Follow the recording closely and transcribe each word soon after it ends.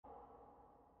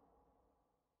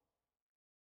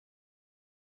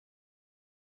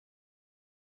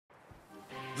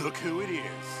Look who it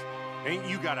is. Ain't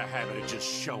you got a habit of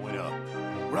just showing up?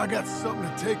 When I got something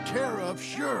to take care of,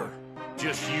 sure.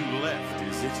 Just you left,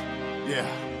 is it?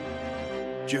 Yeah.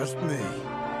 Just me.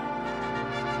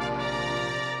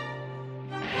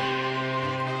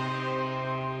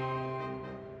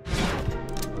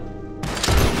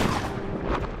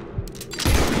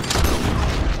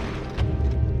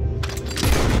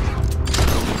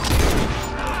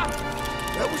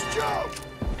 That was Joe!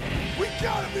 We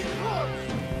gotta be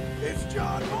close! It's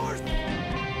John Morse!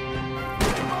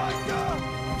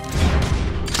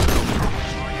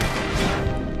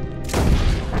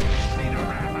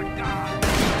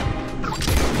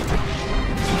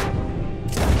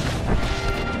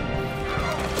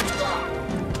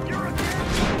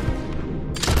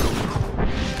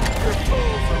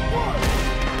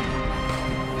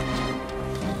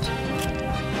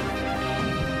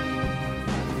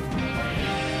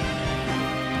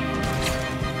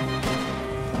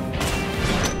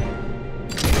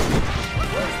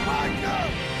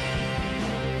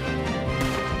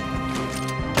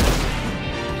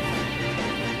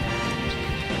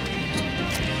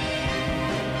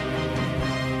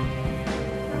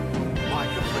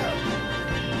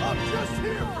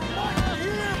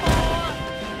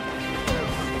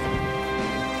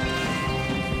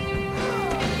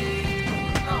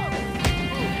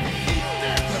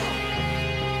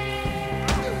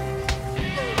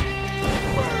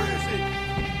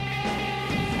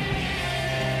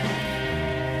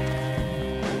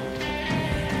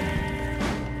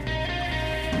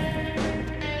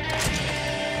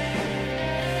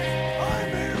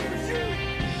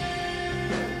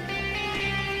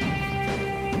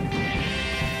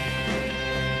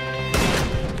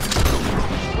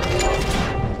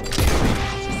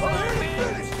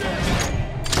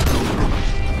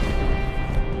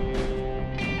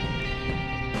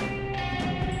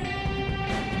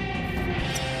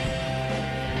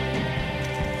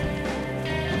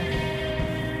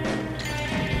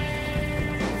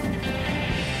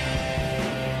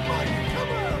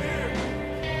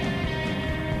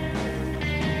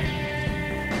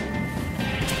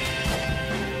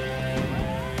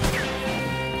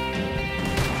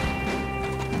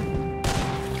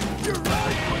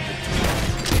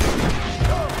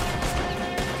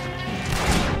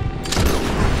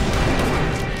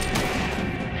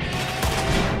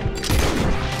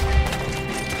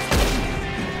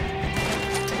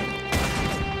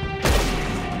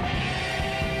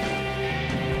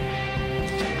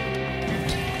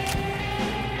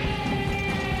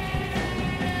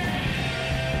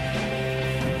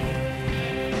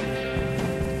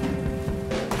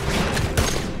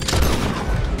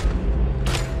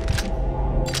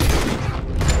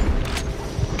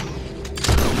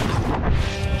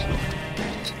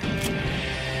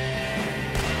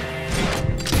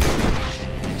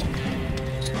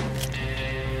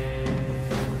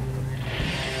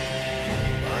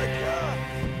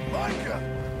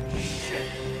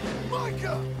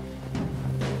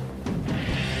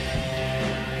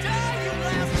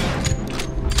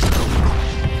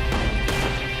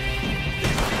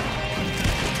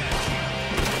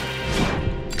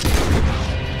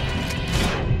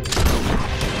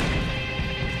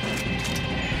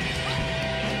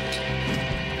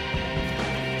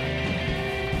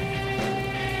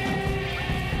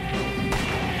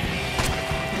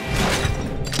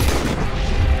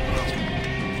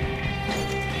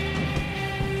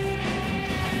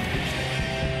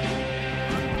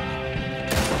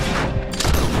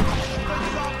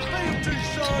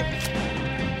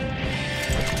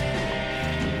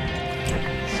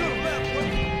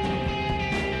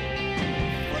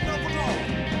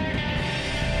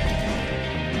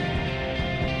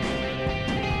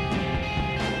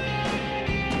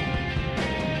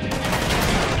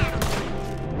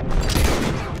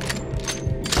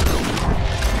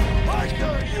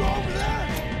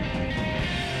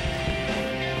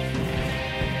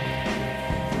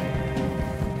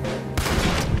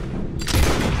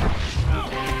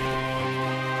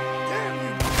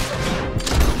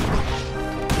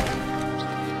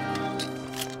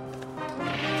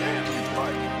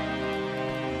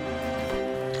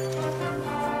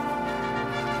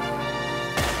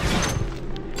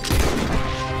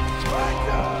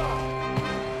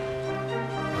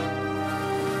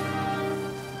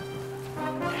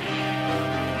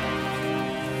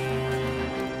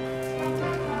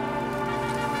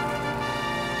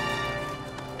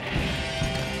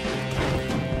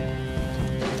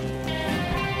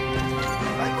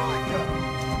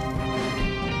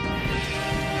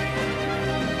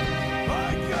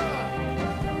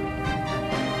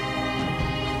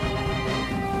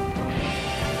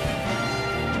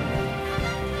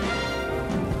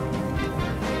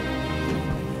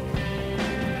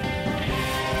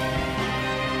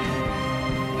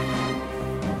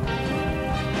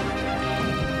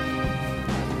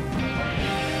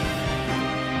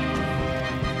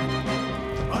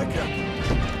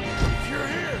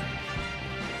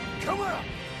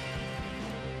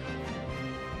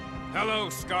 Hello,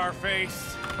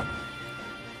 Scarface.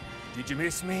 Did you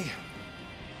miss me?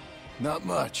 Not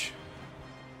much.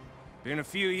 Been a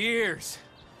few years.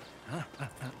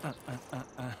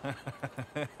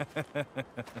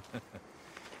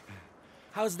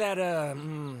 How's that,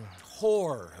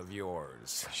 whore of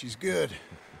yours? She's good.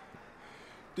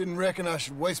 Didn't reckon I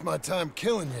should waste my time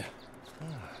killing you.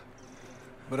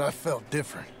 But I felt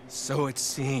different. So it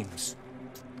seems.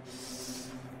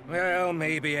 Well,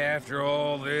 maybe after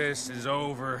all this is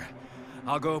over,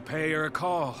 I'll go pay her a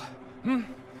call.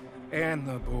 And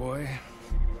the boy.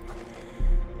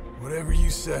 Whatever you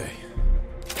say.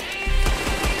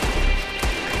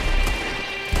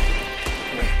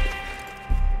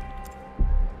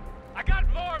 I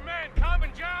got more men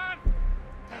coming, John!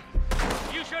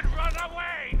 You should run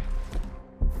away!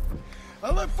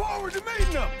 I look forward to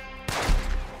meeting them!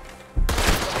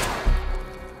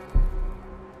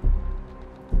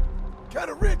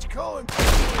 Kinda rich calling.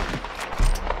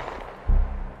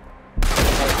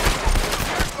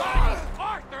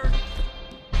 Arthur!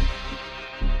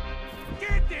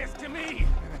 Give this to me!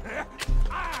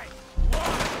 I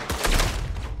want it!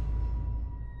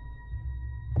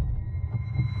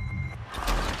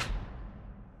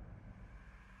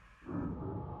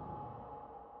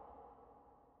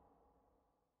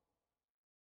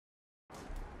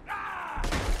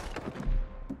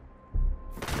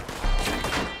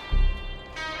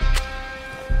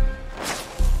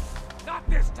 Not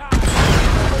this time!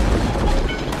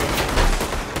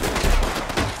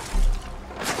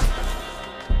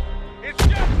 It's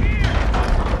just here!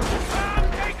 Come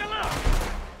take a look!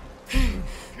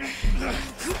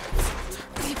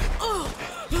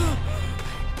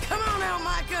 Come on now,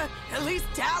 Micah. At least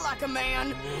die like a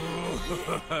man.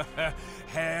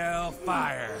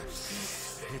 Hellfire.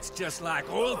 It's just like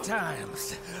old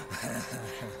times.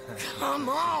 Come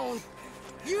on.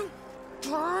 You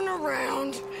turn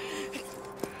around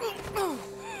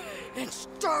and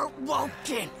start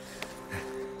walking.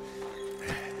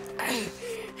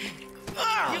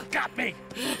 You got me!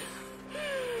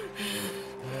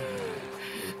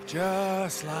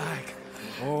 Just like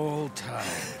old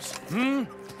times.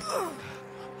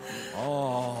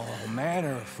 All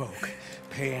manner of folk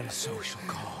paying social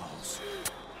calls.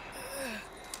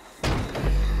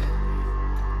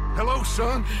 Hello,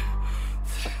 son.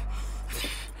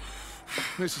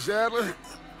 Mrs. Adler.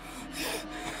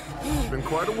 It's been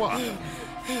quite a while.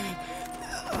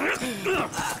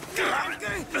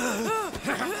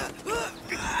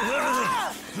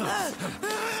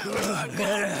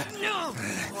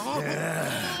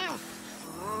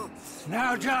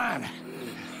 Now, John.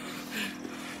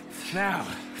 Now,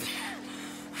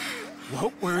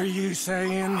 what were you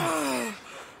saying?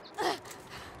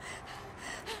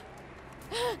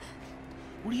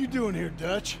 What are you doing here,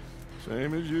 Dutch?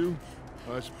 Same as you,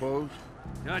 I suppose.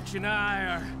 Dutch and I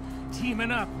are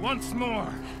teaming up once more.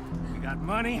 We got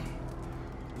money.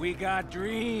 We got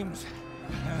dreams.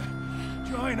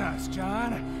 Join us,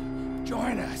 John.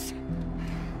 Join us.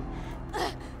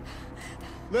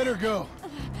 Let her go.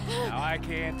 Now, I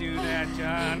can't do that,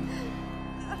 John.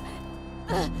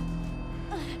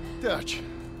 Dutch.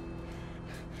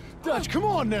 Dutch, come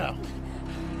on now.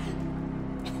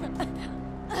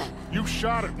 You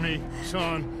shot at me,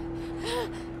 son.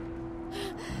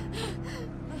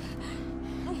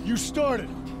 You started.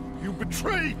 You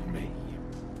betrayed me.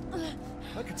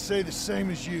 I could say the same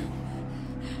as you.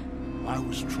 I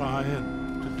was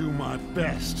trying to do my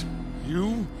best.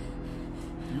 You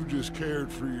just cared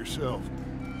for yourself.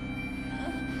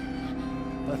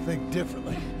 I think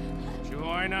differently.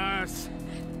 Join us.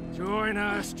 Join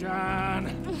us, John.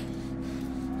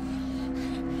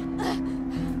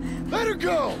 Let her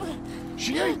go!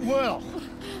 She ain't well.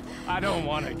 I don't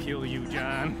want to kill you,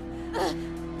 John.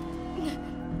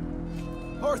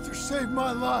 Arthur saved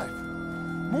my life.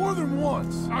 More than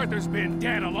once. Arthur's been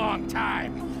dead a long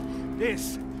time.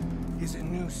 This is a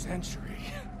new century.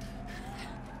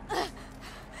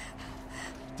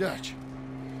 Dutch.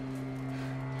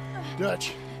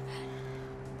 Dutch.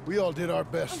 We all did our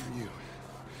best for you.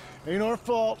 Ain't our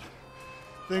fault.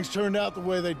 Things turned out the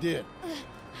way they did.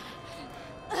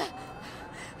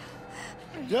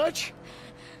 Dutch,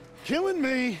 killing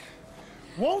me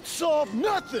won't solve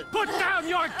nothing. Put down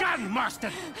your gun,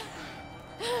 Marston!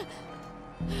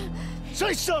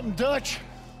 Say something, Dutch.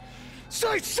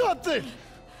 Say something!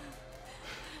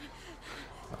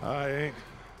 I ain't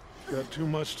got too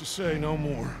much to say no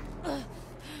more.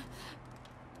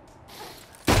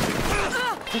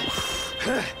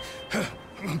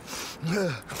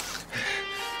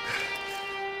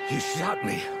 You shot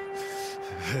me.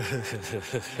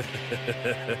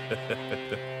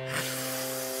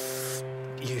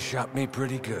 you shot me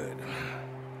pretty good.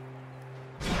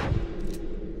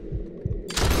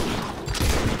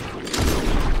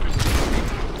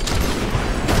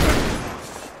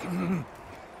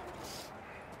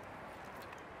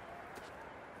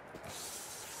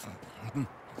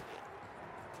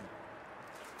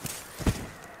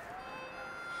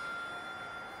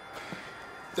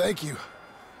 Thank you.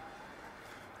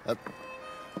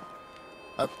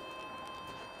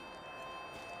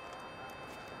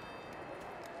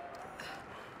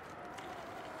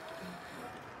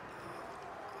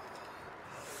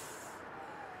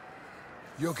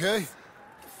 You okay?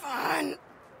 Fine.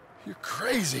 You're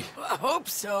crazy. I hope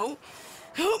so.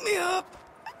 Help me up.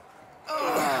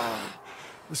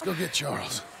 Let's go get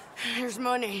Charles. There's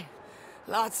money.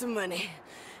 Lots of money.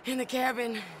 In the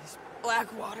cabin is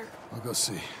Blackwater. I'll go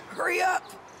see. Hurry up!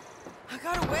 I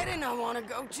got a wedding I want to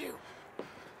go to.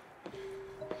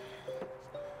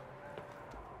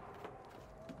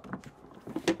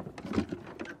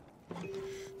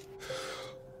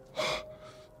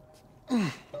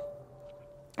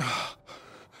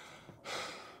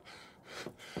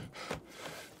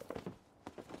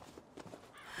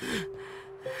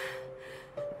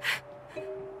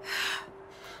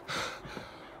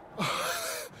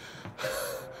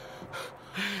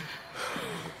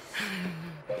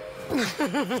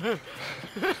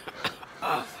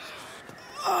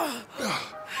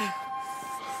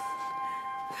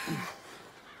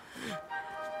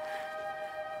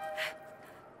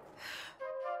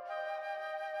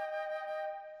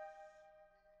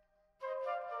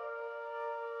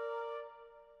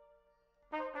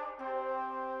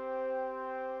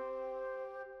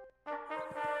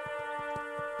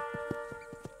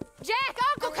 Jack,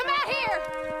 Uncle, come out here!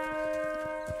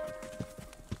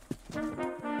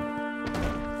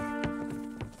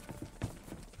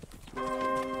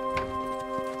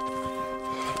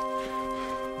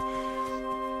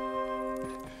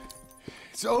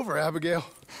 It's over, Abigail.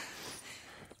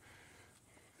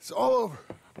 It's all over.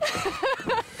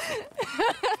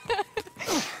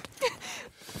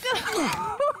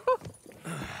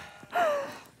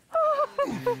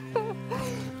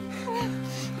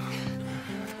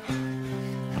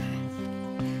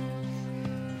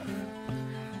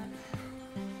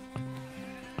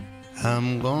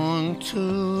 I'm going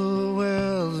to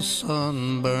where the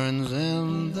sun burns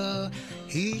and the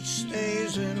heat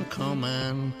stays and come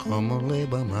and lay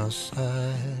by my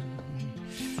side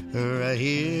right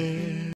here.